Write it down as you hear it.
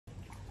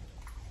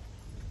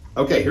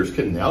Okay, here's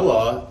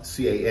Canella,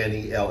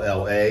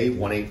 C-A-N-E-L-L-A,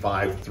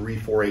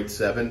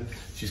 1853487.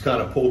 She's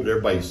kind of pulled at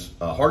everybody's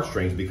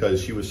heartstrings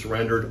because she was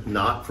surrendered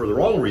not for the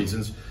wrong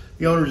reasons.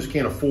 The owner just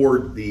can't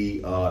afford the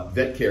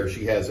vet care.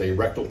 She has a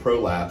rectal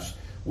prolapse,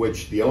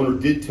 which the owner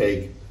did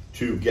take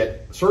to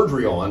get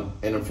surgery on,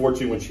 and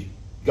unfortunately when she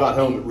got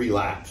home it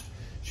relapsed.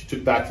 She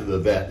took back to the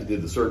vet that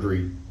did the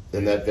surgery,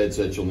 and that vet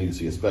said she'll need to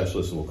see a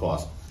specialist. It will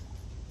cost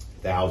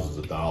thousands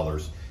of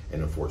dollars,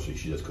 and unfortunately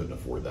she just couldn't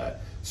afford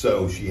that.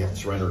 So she had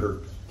surrendered her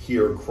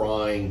here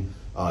crying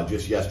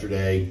just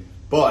yesterday,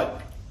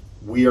 but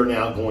we are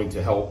now going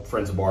to help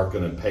Friends of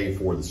Barkin and pay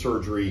for the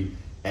surgery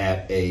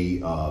at a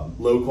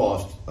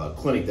low-cost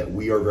clinic that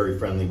we are very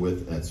friendly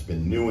with, and it's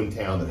been new in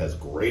town, that has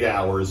great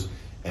hours,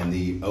 and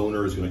the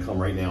owner is going to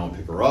come right now and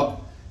pick her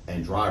up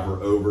and drive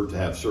her over to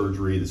have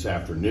surgery this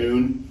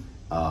afternoon.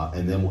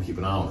 And then we'll keep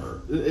an eye on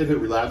her. If it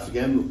relapses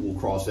again, we'll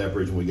cross that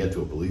bridge when we get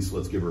to it. But at least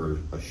let's give her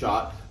a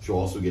shot. She'll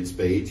also get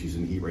spayed. She's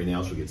in heat right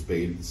now. She'll get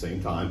spayed at the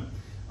same time.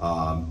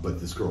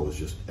 But this girl is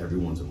just,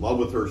 everyone's in love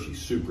with her.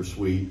 She's super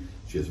sweet.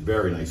 She has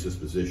very nice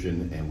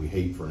disposition, and we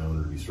hate for an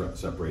owner to be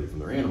separated from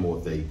their animal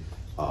if they,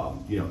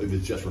 if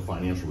it's just for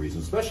financial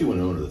reasons, especially when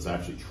an owner that's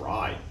actually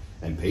tried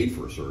and paid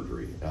for a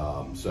surgery.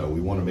 So we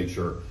want to make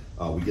sure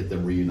we get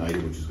them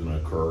reunited, which is going to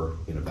occur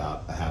in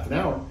about a half an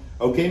hour.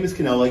 Okay, Miss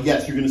Canella,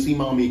 yes, you're going to see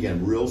Mommy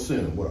again real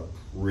soon. What a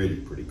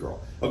pretty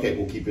girl. Okay,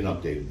 we'll keep you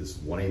updated. This is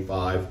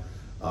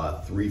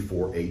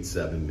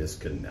 1853487, Miss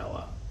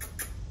Canella.